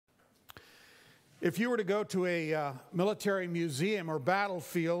If you were to go to a military museum or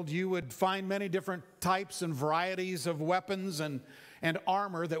battlefield, you would find many different types and varieties of weapons and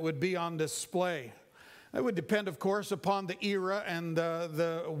armor that would be on display. It would depend, of course, upon the era and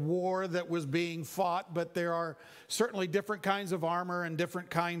the war that was being fought, but there are certainly different kinds of armor and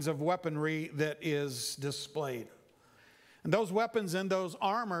different kinds of weaponry that is displayed. And those weapons and those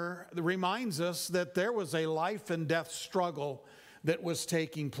armor reminds us that there was a life and death struggle that was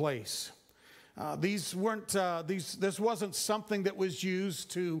taking place. This wasn't something that was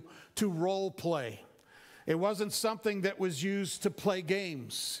used to role play. It wasn't something that was used to play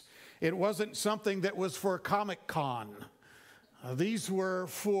games. It wasn't something that was for Comic-Con. These were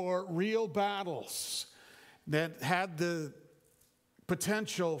for real battles that had the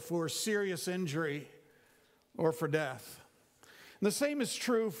potential for serious injury or for death. And the same is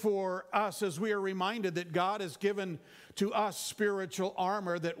true for us as we are reminded that God has given to us spiritual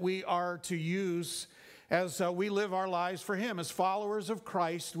armor that we are to use as we live our lives for Him. As followers of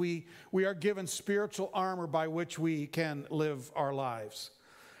Christ, we are given spiritual armor by which we can live our lives.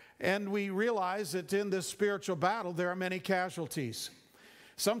 And we realize that in this spiritual battle, there are many casualties.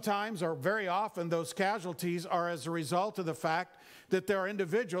 Sometimes, or very often, those casualties are as a result of the fact that there are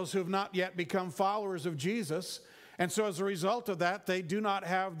individuals who have not yet become followers of Jesus. And so as a result of that, they do not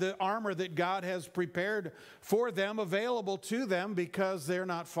have the armor that God has prepared for them available to them because they're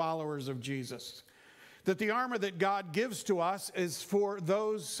not followers of Jesus. That the armor that God gives to us is for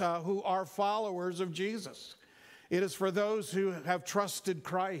those who are followers of Jesus. It is for those who have trusted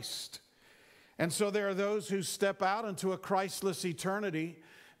Christ. And so there are those who step out into a Christless eternity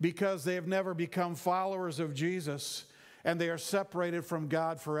because they have never become followers of Jesus, and they are separated from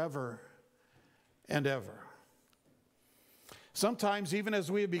God forever and ever. Sometimes, even as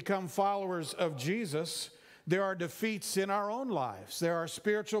we have become followers of Jesus, there are defeats in our own lives. There are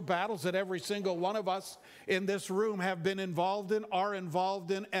spiritual battles that every single one of us in this room have been involved in, are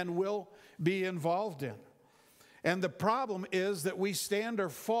involved in, and will be involved in. And the problem is that we stand or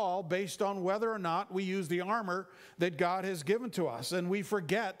fall based on whether or not we use the armor that God has given to us. And we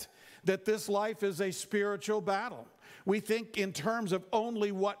forget that this life is a spiritual battle. We think in terms of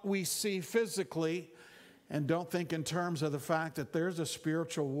only what we see physically, and don't think in terms of the fact that there's a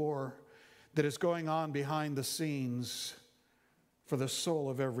spiritual war that is going on behind the scenes for the soul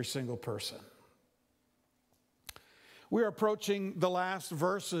of every single person. We're approaching the last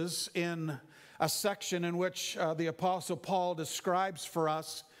verses in a section in which the Apostle Paul describes for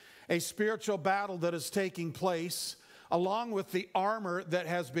us a spiritual battle that is taking place along with the armor that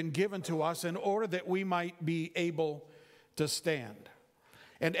has been given to us in order that we might be able to stand.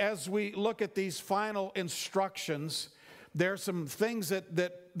 And as we look at these final instructions, there are some things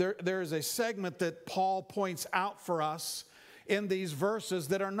there is a segment that Paul points out for us in these verses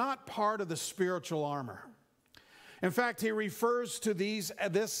that are not part of the spiritual armor. In fact, he refers to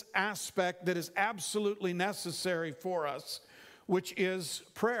this aspect that is absolutely necessary for us, which is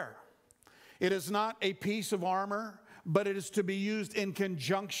prayer. It is not a piece of armor, but it is to be used in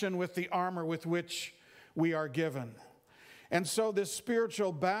conjunction with the armor with which we are given. And so this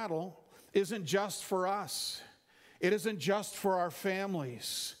spiritual battle isn't just for us. It isn't just for our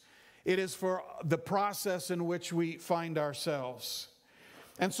families. It is for the process in which we find ourselves.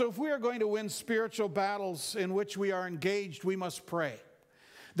 And so if we are going to win spiritual battles in which we are engaged, we must pray.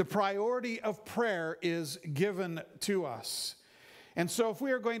 The priority of prayer is given to us. And so if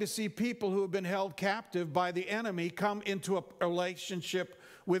we are going to see people who have been held captive by the enemy come into a relationship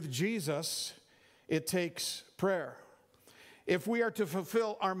with Jesus, it takes prayer. If we are to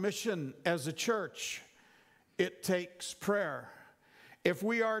fulfill our mission as a church, it takes prayer. If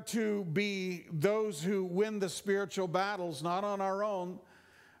we are to be those who win the spiritual battles, not on our own,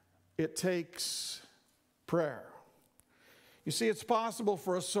 it takes prayer. You see, it's possible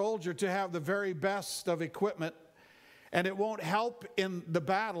for a soldier to have the very best of equipment, and it won't help in the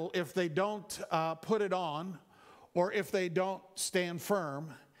battle if they don't put it on or if they don't stand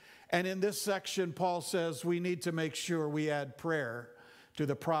firm. And in this section, Paul says we need to make sure we add prayer to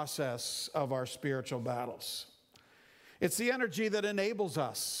the process of our spiritual battles. It's the energy that enables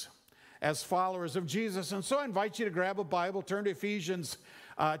us as followers of Jesus. And so I invite you to grab a Bible, turn to Ephesians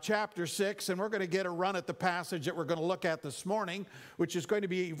chapter 6, and we're going to get a run at the passage that we're going to look at this morning, which is going to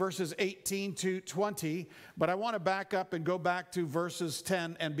be verses 18 to 20. But I want to back up and go back to verses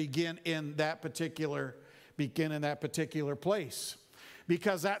 10 and begin in that particular place,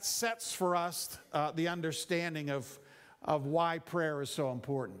 because that sets for us the understanding of why prayer is so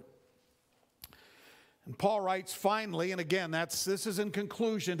important. And Paul writes finally, and again, this is in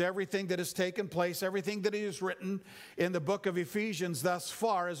conclusion to everything that has taken place, everything that he has written in the book of Ephesians thus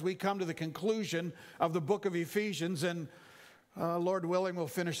far, as we come to the conclusion of the book of Ephesians. And Lord willing, we'll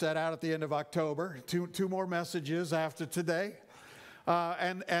finish that out at the end of October. Two more messages after today.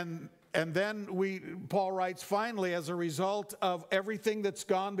 And then Paul writes finally, as a result of everything that's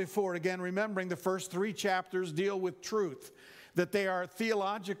gone before, again, remembering the first 3 chapters deal with truth, that they are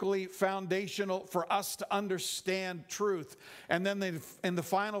theologically foundational for us to understand truth. And then in the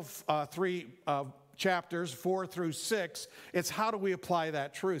final 3 chapters, 4 through 6, it's how do we apply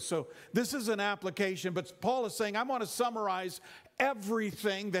that truth. So this is an application, but Paul is saying, I want to summarize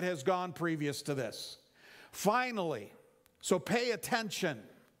everything that has gone previous to this. Finally, so pay attention.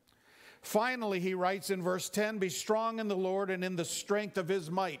 Finally, he writes in verse 10, be strong in the Lord and in the strength of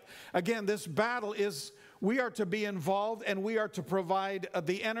his might. Again, this battle is, we are to be involved and we are to provide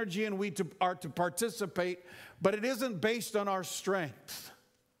the energy and we are to participate, but it isn't based on our strength,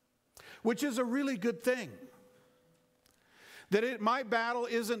 which is a really good thing. That my battle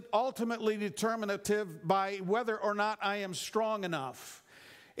isn't ultimately determinative by whether or not I am strong enough.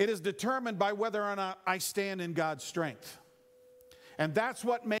 It is determined by whether or not I stand in God's strength. And that's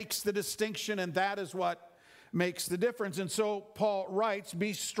what makes the distinction, and that is what makes the difference. And so Paul writes,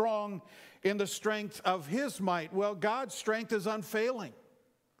 be strong in the strength of his might. Well, God's strength is unfailing.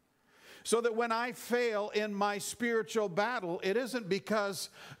 So that when I fail in my spiritual battle, it isn't because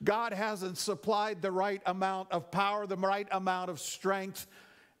God hasn't supplied the right amount of power, the right amount of strength.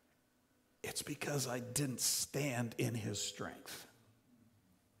 It's because I didn't stand in his strength.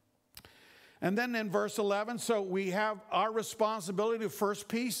 And then in verse 11, so we have our responsibility. The first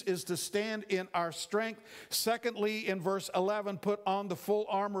piece is to stand in our strength. Secondly, in verse 11, put on the full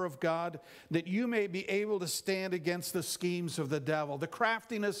armor of God that you may be able to stand against the schemes of the devil, the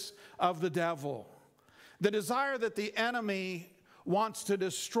craftiness of the devil, the desire that the enemy wants to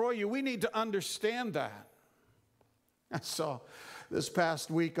destroy you. We need to understand that. I saw this past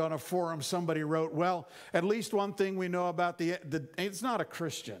week on a forum, somebody wrote, well, at least one thing we know about it's not a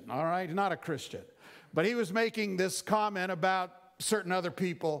Christian, all right? Not a Christian. But he was making this comment about certain other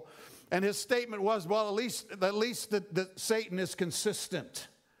people, and his statement was, well, at least that Satan is consistent.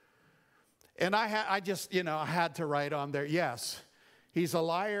 And I had to write on there, yes, he's a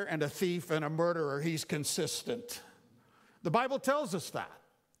liar and a thief and a murderer. He's consistent. The Bible tells us that.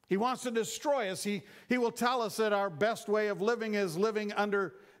 He wants to destroy us. He will tell us that our best way of living is living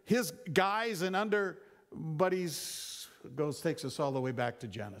under his guise but takes us all the way back to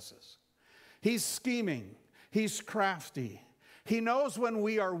Genesis. He's scheming. He's crafty. He knows when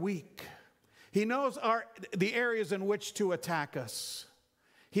we are weak. He knows the areas in which to attack us.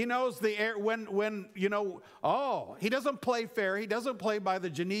 He knows when he doesn't play fair. He doesn't play by the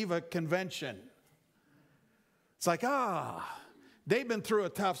Geneva Convention. It's like, they've been through a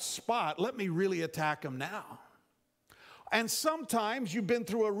tough spot. Let me really attack them now. And sometimes you've been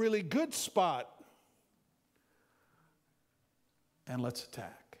through a really good spot. And let's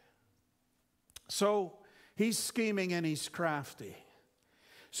attack. So he's scheming and he's crafty.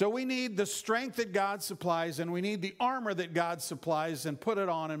 So we need the strength that God supplies, and we need the armor that God supplies, and put it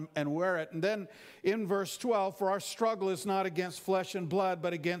on and wear it. And then in verse 12, for our struggle is not against flesh and blood,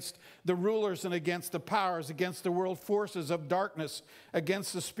 but against the rulers and against the powers, against the world forces of darkness,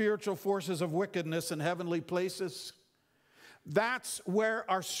 against the spiritual forces of wickedness in heavenly places. That's where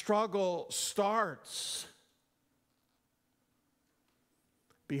our struggle starts.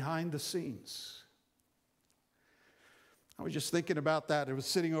 Behind the scenes. I was just thinking about that. I was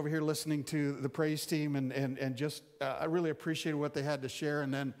sitting over here listening to the praise team and just I really appreciated what they had to share.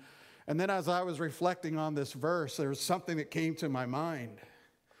 And then as I was reflecting on this verse, there was something that came to my mind.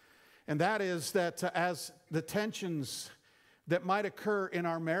 And that is that as the tensions that might occur in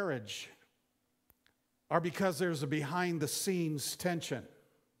our marriage are because there's a behind-the-scenes tension.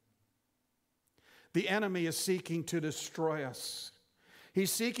 The enemy is seeking to destroy us.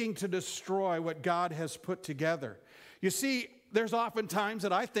 He's seeking to destroy what God has put together. You see, there's often times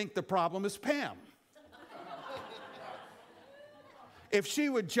that I think the problem is Pam. If she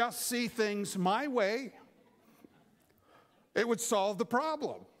would just see things my way, it would solve the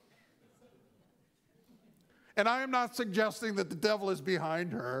problem. And I am not suggesting that the devil is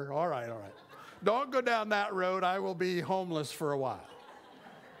behind her. All right. Don't go down that road. I will be homeless for a while.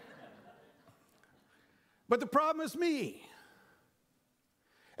 But the problem is me.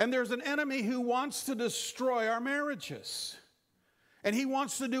 And there's an enemy who wants to destroy our marriages. And he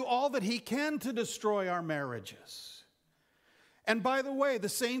wants to do all that he can to destroy our marriages. And by the way, the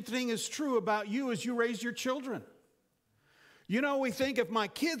same thing is true about you as you raise your children. You know, we think if my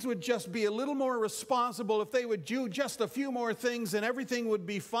kids would just be a little more responsible, if they would do just a few more things, then everything would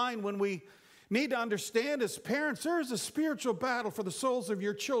be fine. When we need to understand as parents, there is a spiritual battle for the souls of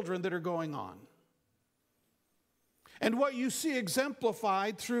your children that are going on. And what you see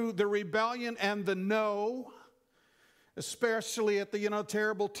exemplified through the rebellion and the no, especially at the,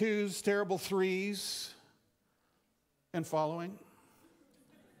 terrible twos, terrible threes, and following.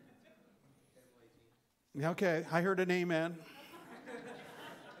 Okay, I heard an amen.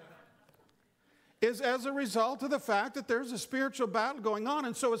 Is as a result of the fact that there's a spiritual battle going on.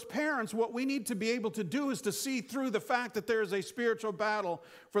 And so as parents, what we need to be able to do is to see through the fact that there is a spiritual battle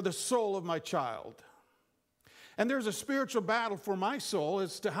for the soul of my child. And there's a spiritual battle for my soul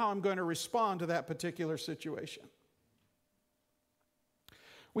as to how I'm going to respond to that particular situation.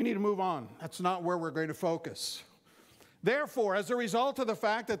 We need to move on. That's not where we're going to focus. Therefore, as a result of the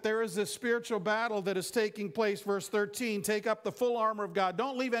fact that there is this spiritual battle that is taking place, verse 13, take up the full armor of God.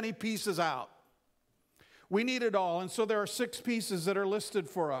 Don't leave any pieces out. We need it all. And so there are 6 pieces that are listed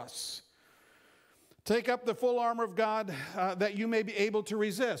for us. Take up the full armor of God that you may be able to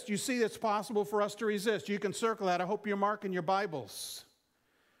resist. You see, it's possible for us to resist. You can circle that. I hope you're marking your Bibles.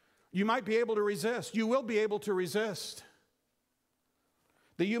 You might be able to resist. You will be able to resist.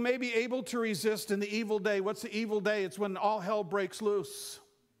 That you may be able to resist in the evil day. What's the evil day? It's when all hell breaks loose.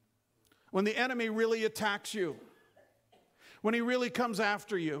 When the enemy really attacks you. When he really comes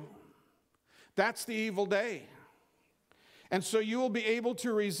after you. That's the evil day. And so you will be able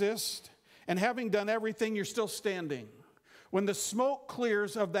to resist. And having done everything, you're still standing. When the smoke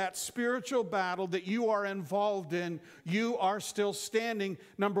clears of that spiritual battle that you are involved in, you are still standing.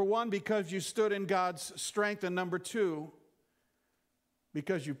 Number 1, because you stood in God's strength. And number 2,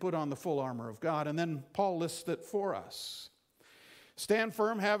 because you put on the full armor of God. And then Paul lists it for us. Stand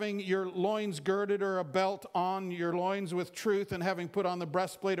firm, having your loins girded or a belt on your loins with truth, and having put on the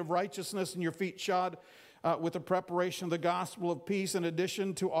breastplate of righteousness and your feet shod with the preparation of the gospel of peace, in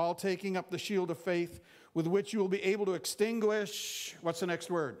addition to all taking up the shield of faith, with which you will be able to extinguish, what's the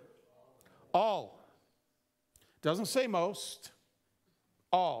next word? All. Doesn't say most.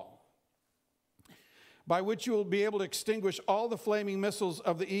 All. By which you will be able to extinguish all the flaming missiles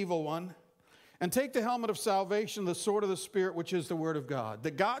of the evil one. And take the helmet of salvation, the sword of the Spirit, which is the word of God.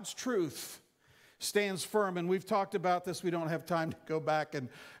 That God's truth stands firm. And we've talked about this. We don't have time to go back and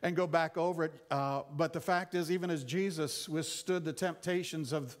go back over it. But the fact is, even as Jesus withstood the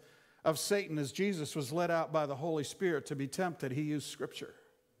temptations of Satan, as Jesus was led out by the Holy Spirit to be tempted, he used Scripture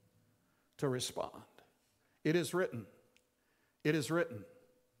to respond. It is written. It is written.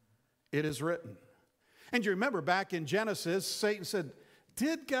 It is written. And you remember back in Genesis, Satan said,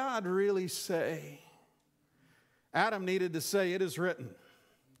 did God really say? Adam needed to say, it is written.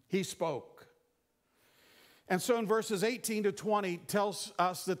 He spoke. And so in verses 18 to 20 tells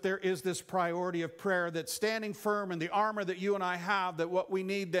us that there is this priority of prayer, that standing firm in the armor that you and I have, that what we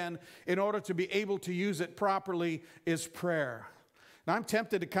need then in order to be able to use it properly is prayer. Now I'm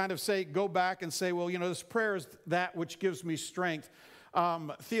tempted to kind of go back and say, well, this prayer is that which gives me strength.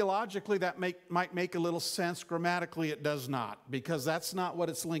 Theologically, that might make a little sense. Grammatically, it does not, because that's not what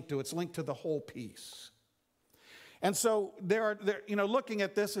it's linked to. It's linked to the whole piece. And so looking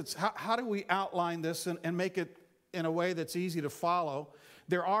at this, it's how do we outline this and make it in a way that's easy to follow?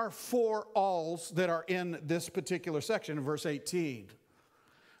 There are 4 alls that are in this particular section in verse 18.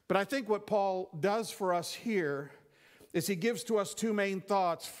 But I think what Paul does for us here is he gives to us 2 main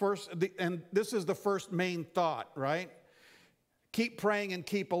thoughts. First, and this is the first main thought, right? Keep praying and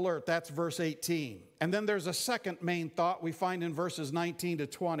keep alert. That's verse 18. And then there's a second main thought we find in verses 19 to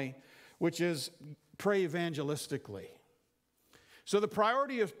 20, which is pray evangelistically. So the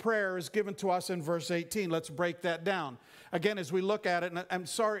priority of prayer is given to us in verse 18. Let's break that down. Again, as we look at it, and I'm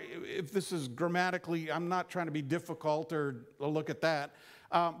sorry if this is grammatically, I'm not trying to be difficult or look at that,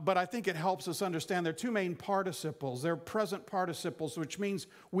 but I think it helps us understand there are 2 main participles. They're present participles, which means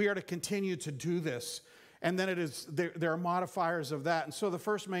we are to continue to do this. And then there are modifiers of that. And so the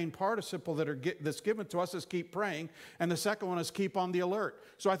first main participle that's given to us is keep praying. And the second one is keep on the alert.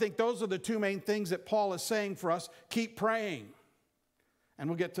 So I think those are the 2 main things that Paul is saying for us. Keep praying. And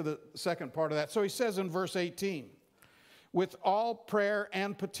we'll get to the second part of that. So he says in verse 18, with all prayer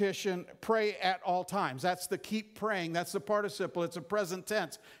and petition, pray at all times. That's the keep praying. That's the participle. It's a present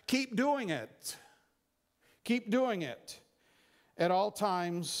tense. Keep doing it. Keep doing it at all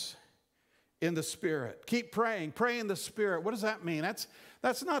times in the Spirit. Keep praying. Pray in the Spirit. What does that mean?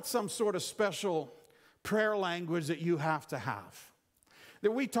 That's not some sort of special prayer language that you have to have.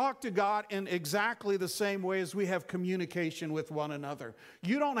 That we talk to God in exactly the same way as we have communication with one another.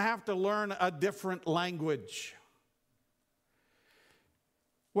 You don't have to learn a different language.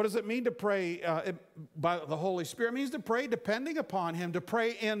 What does it mean to pray by the Holy Spirit? It means to pray depending upon Him, to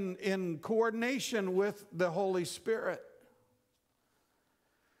pray in coordination with the Holy Spirit.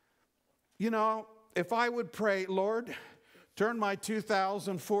 You know, if I would pray, Lord, turn my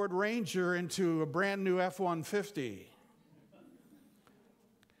 2000 Ford Ranger into a brand new F-150.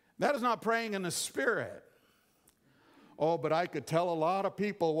 That is not praying in the Spirit. Oh, but I could tell a lot of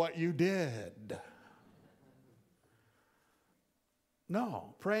people what you did.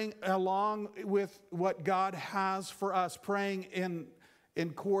 No, praying along with what God has for us, praying in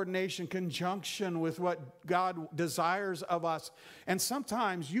coordination, conjunction with what God desires of us. And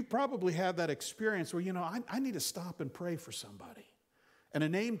sometimes you probably have that experience where, you know, I need to stop and pray for somebody. And a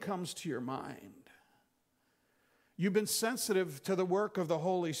name comes to your mind. You've been sensitive to the work of the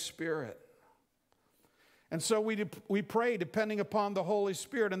Holy Spirit. And so we pray depending upon the Holy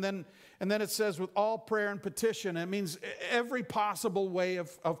Spirit. And then it says with all prayer and petition. It means every possible way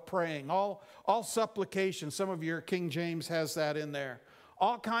of praying. All supplication. Some of your King James has that in there.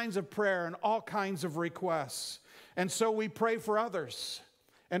 All kinds of prayer and all kinds of requests. And so we pray for others.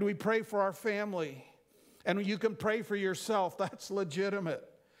 And we pray for our family. And you can pray for yourself. That's legitimate.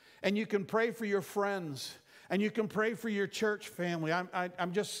 And you can pray for your friends. And you can pray for your church family.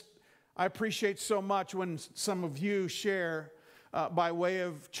 I appreciate so much when some of you share by way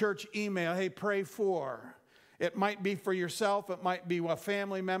of church email, hey, pray for. It might be for yourself. It might be a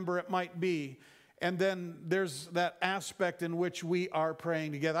family member. It might be. And then there's that aspect in which we are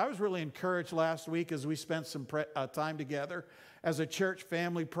praying together. I was really encouraged last week as we spent some time together as a church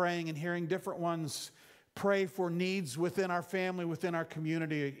family praying and hearing different ones pray for needs within our family, within our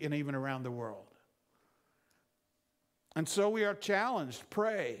community, and even around the world. And so we are challenged,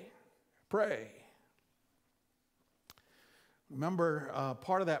 pray. Pray. Remember,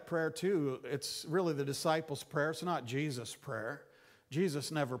 part of that prayer too, it's really the disciples' prayer. It's not Jesus' prayer.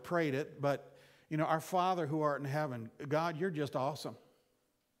 Jesus never prayed it, but, you know, our Father who art in heaven, God, you're just awesome.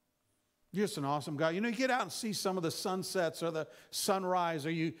 You're just an awesome God. You know, you get out and see some of the sunsets or the sunrise,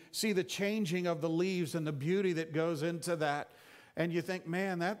 or you see the changing of the leaves and the beauty that goes into that, and you think,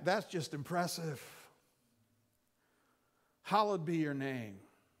 man, that's just impressive. Hallowed be your name.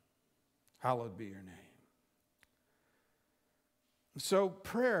 Hallowed be your name. So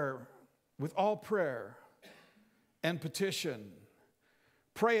prayer, with all prayer and petition,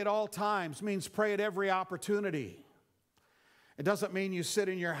 pray at all times means pray at every opportunity. It doesn't mean you sit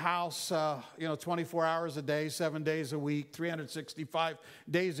in your house, 24 hours a day, 7 days a week, 365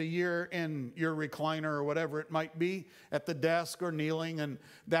 days a year in your recliner or whatever it might be, at the desk or kneeling, and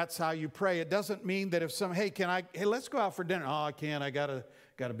that's how you pray. It doesn't mean that if hey, let's go out for dinner. Oh, I can't. I gotta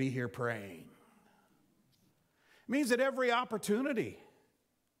be here praying. It means at every opportunity.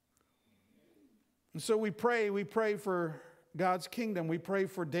 And so we pray for God's kingdom. We pray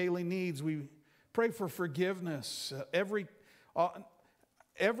for daily needs. We pray for forgiveness. Every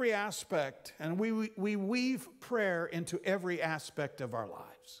aspect, and we weave prayer into every aspect of our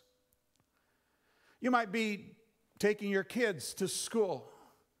lives. You might be taking your kids to school,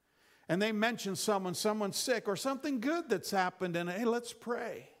 and they mention someone's sick or something good that's happened, and hey, let's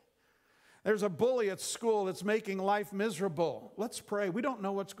pray. There's a bully at school that's making life miserable. Let's pray. We don't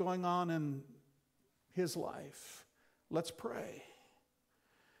know what's going on in his life. Let's pray.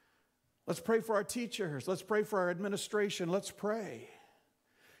 Let's pray for our teachers. Let's pray for our administration. Let's pray.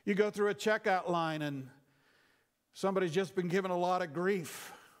 You go through a checkout line and somebody's just been given a lot of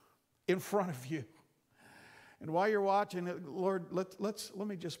grief in front of you. And while you're watching it, Lord, let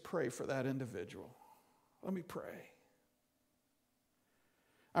me just pray for that individual. Let me pray.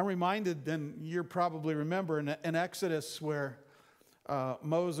 I'm reminded, and you probably remember in Exodus where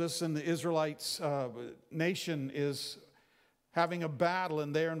Moses and the Israelites nation is having a battle,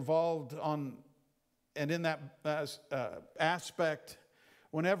 and they're involved and in that aspect,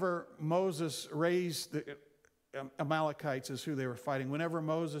 whenever Moses raised the Amalekites is who they were fighting. Whenever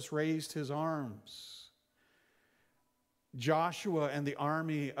Moses raised his arms, Joshua and the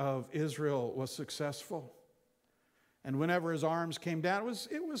army of Israel was successful. And whenever his arms came down,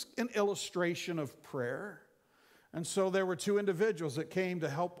 it was an illustration of prayer. And so there were two individuals that came to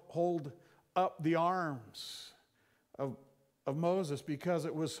help hold up the arms of Moses because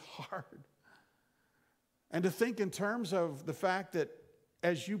it was hard. And to think in terms of the fact that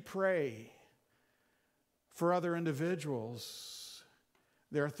as you pray for other individuals,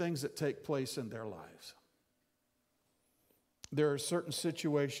 there are things that take place in their lives. There are certain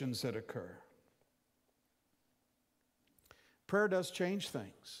situations that occur. Prayer does change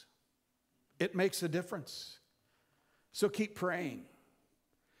things. It makes a difference. So keep praying.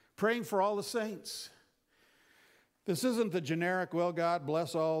 Praying for all the saints. This isn't the generic, well, God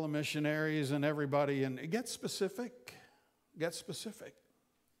bless all the missionaries and everybody. And get specific. Get specific.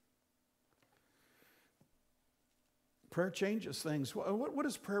 Prayer changes things. What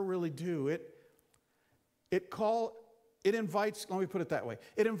does prayer really do? It invites, let me put it that way.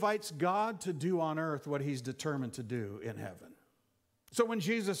 It invites God to do on earth what he's determined to do in heaven. So when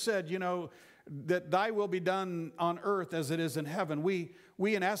Jesus said, that thy will be done on earth as it is in heaven, we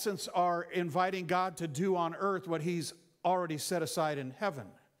in essence are inviting God to do on earth what he's already set aside in heaven.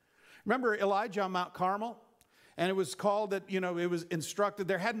 Remember Elijah on Mount Carmel? And it was called that, it was instructed.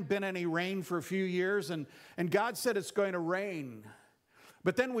 There hadn't been any rain for a few years, and God said it's going to rain.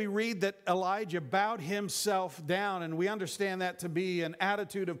 But then we read that Elijah bowed himself down, and we understand that to be an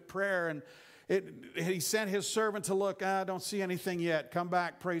attitude of prayer. And he sent his servant to look. Don't see anything yet. Come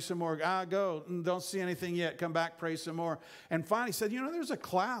back, pray some more. Go. Don't see anything yet. Come back, pray some more. And finally said, there's a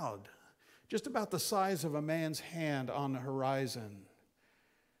cloud just about the size of a man's hand on the horizon.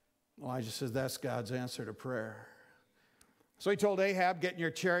 Elijah says, that's God's answer to prayer. So he told Ahab, get in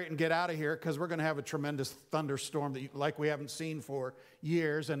your chariot and get out of here because we're going to have a tremendous thunderstorm like we haven't seen for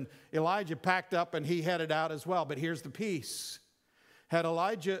years. And Elijah packed up and he headed out as well. But here's the piece. Had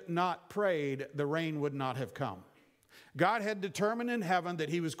Elijah not prayed, the rain would not have come. God had determined in heaven that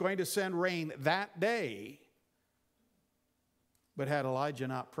he was going to send rain that day. But had Elijah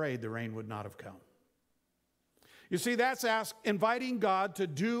not prayed, the rain would not have come. You see, that's inviting God to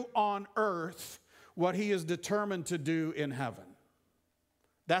do on earth what he is determined to do in heaven.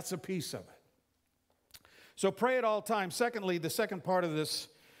 That's a piece of it. So pray at all times. Secondly, the second part of this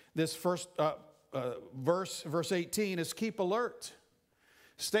first verse 18, is keep alert.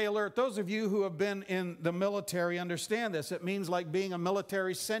 Stay alert. Those of you who have been in the military understand this. It means like being a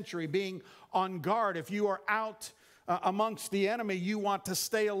military sentry, being on guard. If you are out amongst the enemy, you want to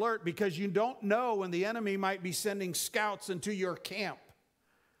stay alert because you don't know when the enemy might be sending scouts into your camp.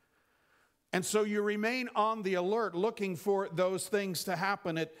 And so you remain on the alert looking for those things to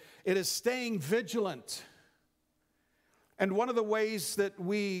happen. It is staying vigilant. And one of the ways that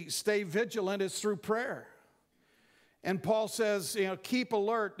we stay vigilant is through prayer. And Paul says, keep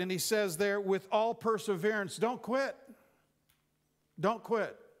alert. And he says there, with all perseverance, don't quit. Don't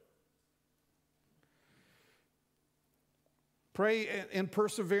quit. Pray in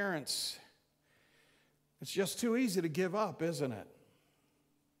perseverance. It's just too easy to give up, isn't it?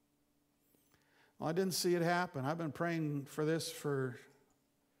 Well, I didn't see it happen. I've been praying for this for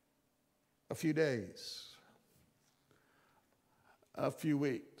a few days, a few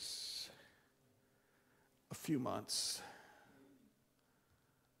weeks, a few months,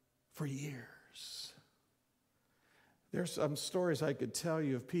 for years. There's some stories I could tell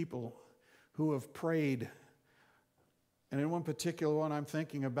you of people who have prayed. And in one particular one I'm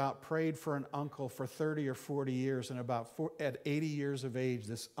thinking about, prayed for an uncle for 30 or 40 years, and at 80 years of age,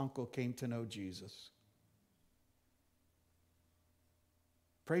 this uncle came to know Jesus.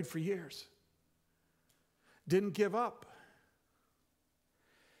 Prayed for years. Didn't give up.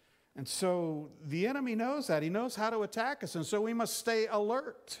 And so the enemy knows that. He knows how to attack us, and so we must stay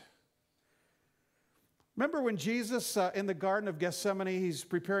alert. Remember when Jesus, in the Garden of Gethsemane, he's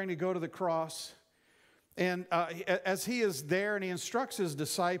preparing to go to the cross. And as he is there and he instructs his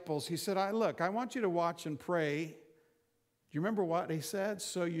disciples, he said, I want you to watch and pray. Do you remember what he said?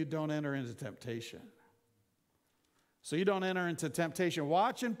 So you don't enter into temptation. So you don't enter into temptation.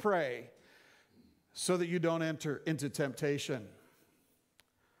 Watch and pray so that you don't enter into temptation.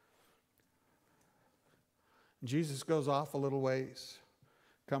 Jesus goes off a little ways,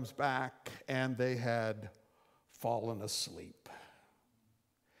 comes back, and they had fallen asleep.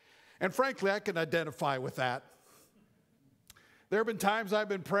 And frankly, I can identify with that. There have been times I've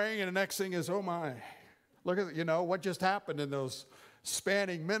been praying, and the next thing is, oh my, look at what just happened in those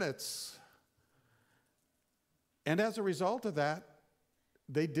spanning minutes. And as a result of that,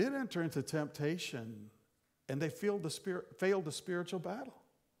 they did enter into temptation, and they failed the spiritual battle.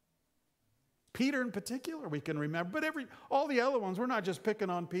 Peter in particular, we can remember, but all the other ones, we're not just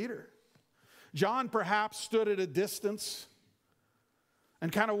picking on Peter. John perhaps stood at a distance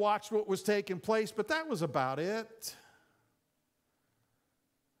and kind of watched what was taking place, but that was about it.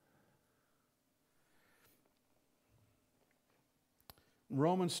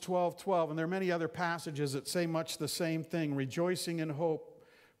 Romans 12:12, and there are many other passages that say much the same thing. Rejoicing in hope,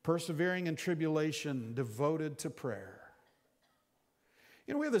 persevering in tribulation, devoted to prayer.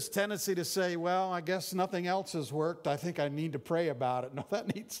 We have this tendency to say, well, I guess nothing else has worked. I think I need to pray about it. No,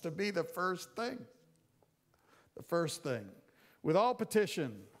 that needs to be the first thing. The first thing. With all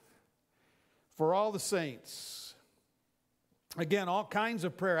petition for all the saints. Again, all kinds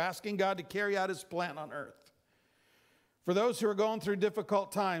of prayer, asking God to carry out his plan on earth. For those who are going through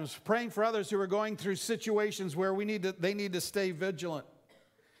difficult times, praying for others who are going through situations where they need to stay vigilant.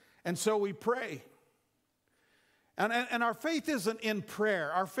 And so we pray. And our faith isn't in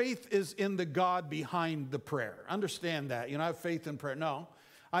prayer. Our faith is in the God behind the prayer. Understand that. I have faith in prayer. No,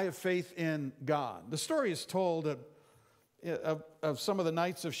 I have faith in God. The story is told of some of the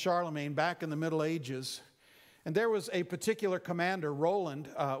knights of Charlemagne back in the Middle Ages. And there was a particular commander, Roland.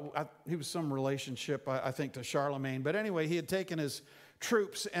 He was some relationship, I think, to Charlemagne. But anyway, he had taken his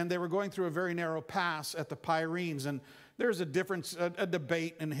troops, and they were going through a very narrow pass at the Pyrenees. And there's a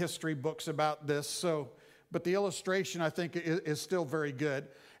debate in history books about this. But the illustration, I think, is still very good.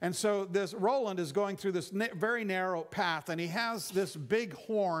 And so this Roland is going through this very narrow path, and he has this big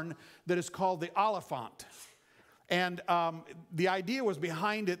horn that is called the Oliphant. And the idea was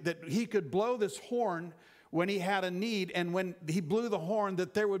behind it that he could blow this horn when he had a need, and when he blew the horn,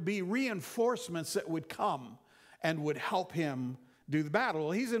 that there would be reinforcements that would come and would help him do the battle.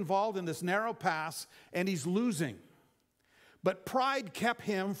 Well, he's involved in this narrow pass, and he's losing. But pride kept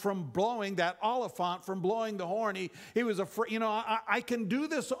him from blowing that Oliphant, from blowing the horn. He was afraid, I can do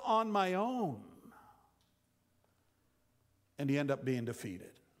this on my own. And he ended up being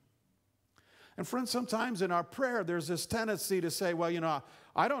defeated. And friends, sometimes in our prayer, there's this tendency to say, well,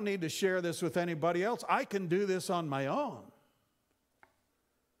 I don't need to share this with anybody else. I can do this on my own.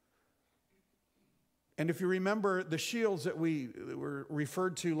 And if you remember the shields that were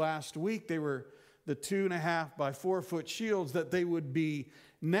referred to last week, they were the 2.5 by 4 foot shields that they would be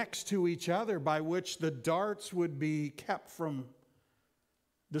next to each other, by which the darts would be kept from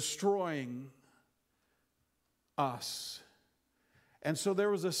destroying us. And so there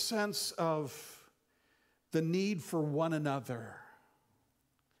was a sense of the need for one another.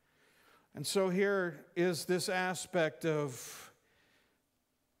 And so here is this aspect of,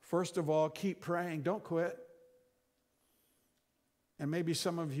 first of all, keep praying. Don't quit. And maybe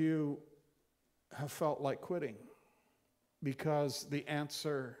some of you have felt like quitting because the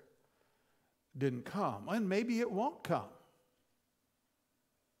answer didn't come. And maybe it won't come.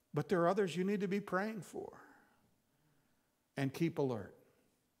 But there are others you need to be praying for. And keep alert.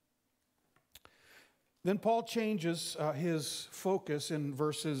 Then Paul changes his focus in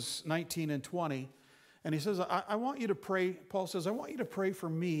verses 19 and 20. And he says, I want you to pray, Paul says, I want you to pray for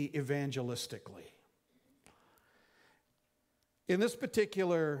me evangelistically. In this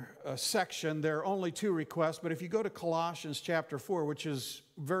particular section, there are only 2 requests, but if you go to Colossians chapter 4, which is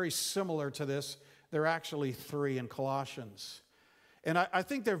very similar to this, there are actually 3 in Colossians. And I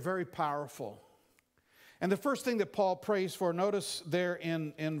think they're very powerful. And the first thing that Paul prays for, notice there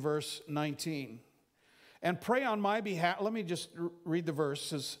in verse 19. And pray on my behalf, let me just read the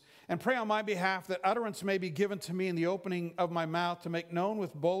verses. And pray on my behalf that utterance may be given to me in the opening of my mouth to make known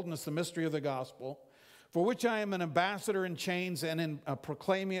with boldness the mystery of the gospel, for which I am an ambassador in chains, and in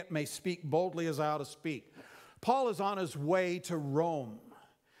proclaiming it may speak boldly as I ought to speak. Paul is on his way to Rome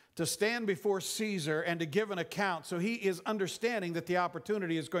to stand before Caesar and to give an account. So he is understanding that the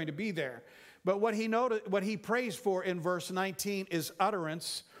opportunity is going to be there. But what he prays for in verse 19 is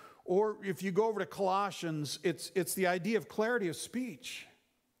utterance, or if you go over to Colossians, it's the idea of clarity of speech.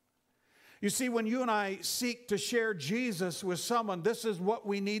 You see, when you and I seek to share Jesus with someone, this is what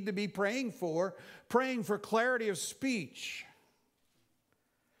we need to be praying for clarity of speech.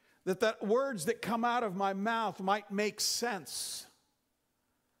 That words that come out of my mouth might make sense.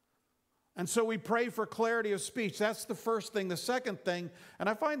 And so we pray for clarity of speech. That's the first thing. The second thing, and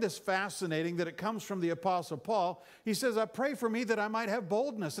I find this fascinating that it comes from the Apostle Paul. He says, I pray for me that I might have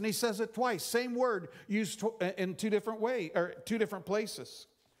boldness. And he says it twice. Same word used in 2 different ways, or 2 different places.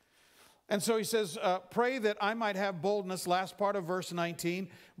 And so he says, pray that I might have boldness, last part of verse 19,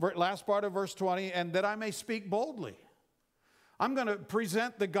 last part of verse 20, and that I may speak boldly. I'm going to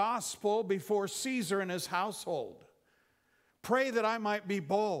present the gospel before Caesar and his household. Pray that I might be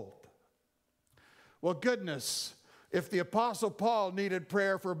bold. Well, goodness, if the Apostle Paul needed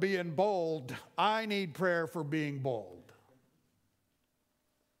prayer for being bold, I need prayer for being bold.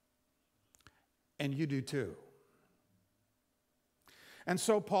 And you do too. And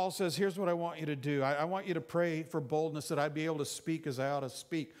so Paul says, here's what I want you to do. I want you to pray for boldness that I'd be able to speak as I ought to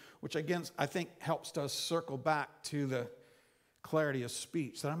speak, which again, I think helps us circle back to the clarity of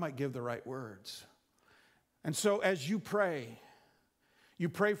speech, that I might give the right words. And so as you pray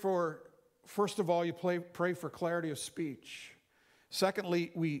for, first of all, you pray for clarity of speech.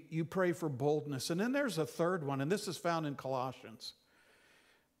 Secondly, you pray for boldness. And then there's a third one, and this is found in Colossians.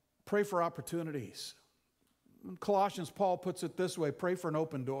 Pray for opportunities. In Colossians, Paul puts it this way, pray for an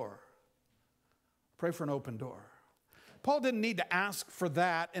open door. Pray for an open door. Paul didn't need to ask for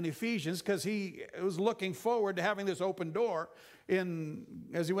that in Ephesians because he was looking forward to having this open door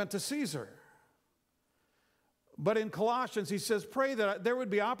as he went to Caesar. But in Colossians, he says, pray that there would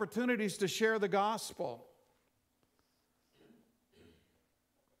be opportunities to share the gospel.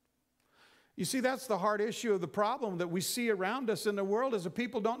 You see, that's the hard issue of the problem that we see around us in the world is that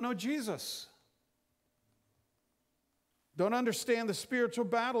people don't know Jesus. Don't understand the spiritual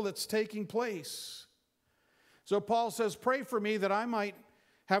battle that's taking place. So Paul says, pray for me that I might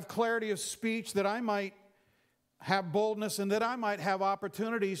have clarity of speech, that I might have boldness, and that I might have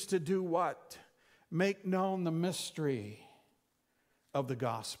opportunities to do what? Make known the mystery of the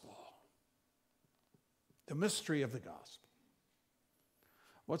gospel. The mystery of the gospel.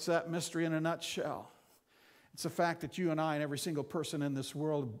 What's that mystery in a nutshell? It's the fact that you and I and every single person in this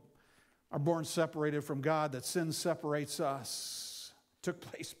world are born separated from God, that sin separates us. It took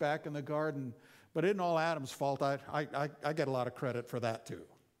place back in the garden, but isn't all Adam's fault? I get a lot of credit for that too.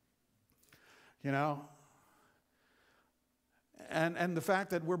 You know? And the fact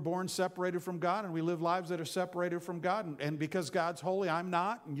that we're born separated from God and we live lives that are separated from God. And because God's holy, I'm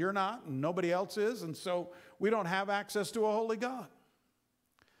not, and you're not, and nobody else is. And so we don't have access to a holy God.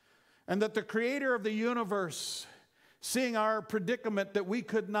 And that the creator of the universe, seeing our predicament that we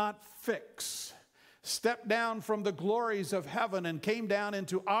could not fix, stepped down from the glories of heaven and came down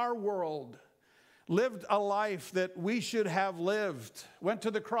into our world, lived a life that we should have lived, went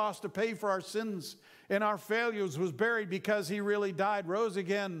to the cross to pay for our sins and our failures, was buried because he really died, rose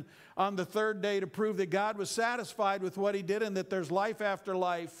again on the third day to prove that God was satisfied with what he did and that there's life after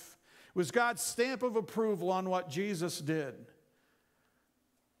life. It was God's stamp of approval on what Jesus did,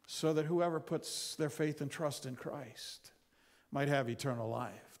 so that whoever puts their faith and trust in Christ might have eternal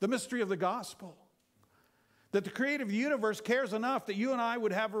life. The mystery of the gospel. That the creator of the universe cares enough that you and I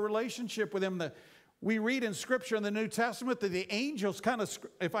would have a relationship with him. We read in Scripture in the New Testament that the angels kind of,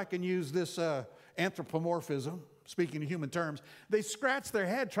 if I can use this anthropomorphism, speaking in human terms, they scratch their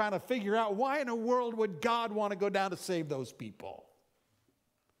head trying to figure out why in the world would God want to go down to save those people?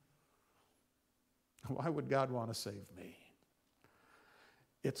 Why would God want to save me?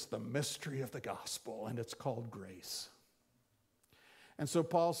 It's the mystery of the gospel, and it's called grace. And so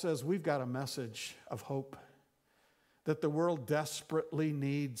Paul says we've got a message of hope that the world desperately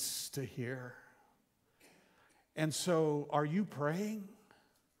needs to hear. And so are you praying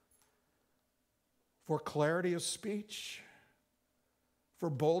for clarity of speech,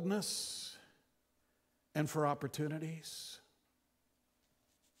 for boldness, and for opportunities?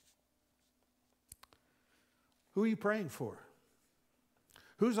 Who are you praying for?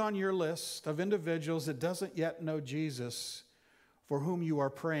 Who's on your list of individuals that doesn't yet know Jesus for whom you are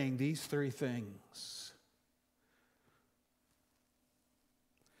praying these three things?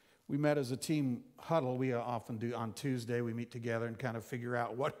 We met as a team huddle. We often do on Tuesday. We meet together and kind of figure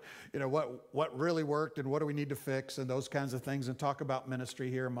out what really worked and what do we need to fix and those kinds of things, and talk about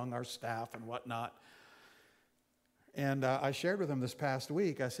ministry here among our staff and whatnot. And I shared with them this past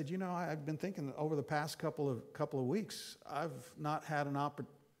week. I said, I've been thinking over the past couple of weeks, I've not had an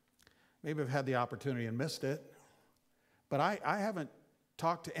opportunity. Maybe I've had the opportunity and missed it. But I haven't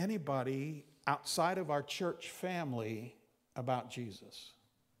talked to anybody outside of our church family about Jesus.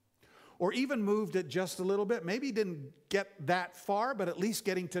 Or even moved it just a little bit. Maybe didn't get that far, but at least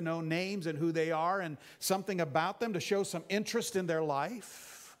getting to know names and who they are and something about them to show some interest in their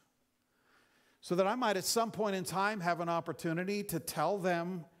life. So that I might at some point in time have an opportunity to tell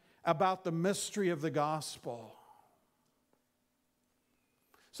them about the mystery of the gospel.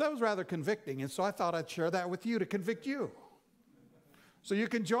 So that was rather convicting, and so I thought I'd share that with you to convict you. So you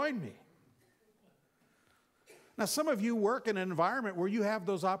can join me. Now, some of you work in an environment where you have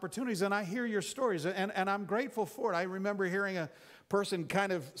those opportunities, and I hear your stories, and I'm grateful for it. I remember hearing a person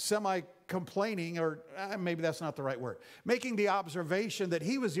kind of semi-complaining, or maybe that's not the right word, making the observation that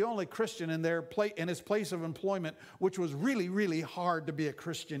he was the only Christian in his place of employment, which was really, really hard to be a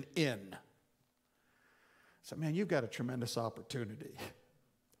Christian in. So, man, you've got a tremendous opportunity.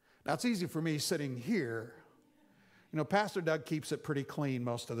 Now, it's easy for me sitting here. Pastor Doug keeps it pretty clean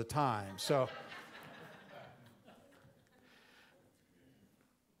most of the time, so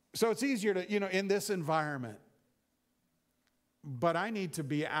it's easier to, in this environment. But I need to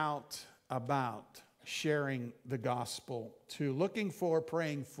be out about sharing the gospel too, looking for,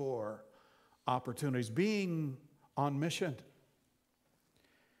 praying for opportunities, being on mission.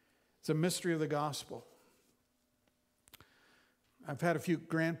 It's a mystery of the gospel. I've had a few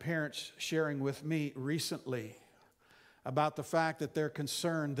grandparents sharing with me recently about the fact that they're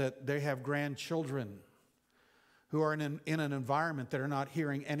concerned that they have grandchildren who are in an environment that are not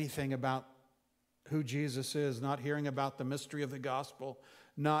hearing anything about who Jesus is, not hearing about the mystery of the gospel,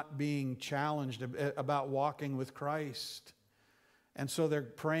 not being challenged about walking with Christ. And so they're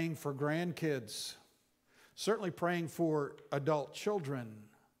praying for grandkids, certainly praying for adult children,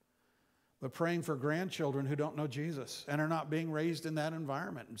 but praying for grandchildren who don't know Jesus and are not being raised in that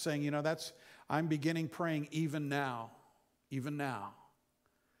environment, and saying, I'm beginning praying even now,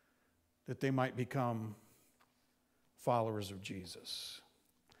 that they might become followers of Jesus.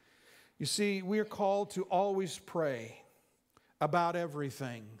 You see, we are called to always pray about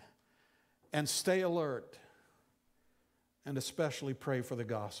everything and stay alert, and especially pray for the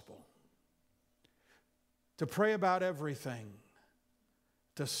gospel. To pray about everything,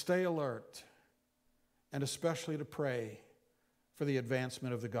 to stay alert, and especially to pray for the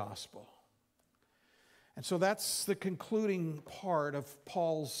advancement of the gospel. And so that's the concluding part of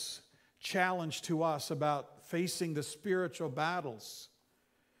Paul's challenge to us about facing the spiritual battles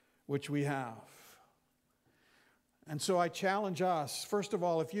which we have. And so I challenge us, first of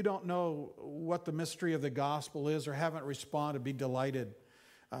all, if you don't know what the mystery of the gospel is or haven't responded, be delighted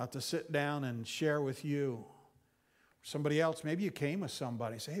to sit down and share with you. Somebody else, maybe you came with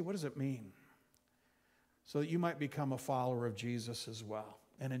somebody, say, hey, what does it mean? So that you might become a follower of Jesus as well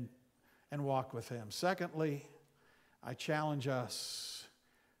and walk with him. Secondly, I challenge us,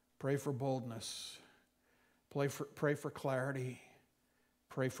 pray for boldness, pray for clarity,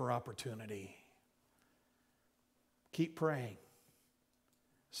 pray for opportunity. Keep praying.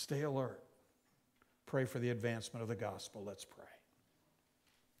 Stay alert. Pray for the advancement of the gospel. Let's pray.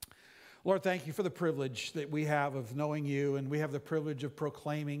 Lord, thank you for the privilege that we have of knowing you, and we have the privilege of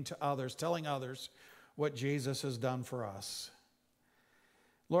proclaiming to others, telling others what Jesus has done for us.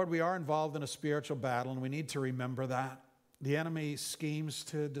 Lord, we are involved in a spiritual battle, and we need to remember that. The enemy schemes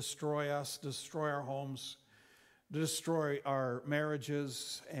to destroy us, destroy our homes, to destroy our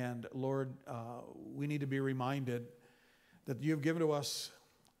marriages, and Lord, we need to be reminded that you have given to us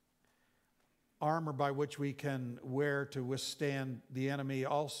armor by which we can wear to withstand the enemy.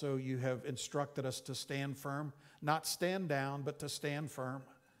 Also, you have instructed us to stand firm, not stand down, but to stand firm,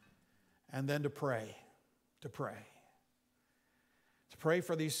 and then to pray, to pray. To pray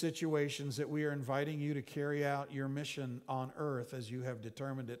for these situations that we are inviting you to carry out your mission on earth as you have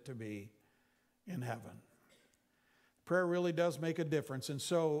determined it to be in heaven. Prayer really does make a difference. And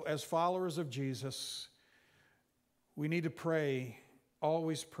so, as followers of Jesus, we need to pray,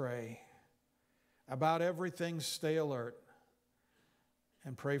 always pray, about everything, stay alert,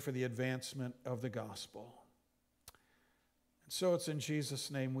 and pray for the advancement of the gospel. And so it's in Jesus'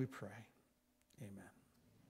 name we pray. Amen.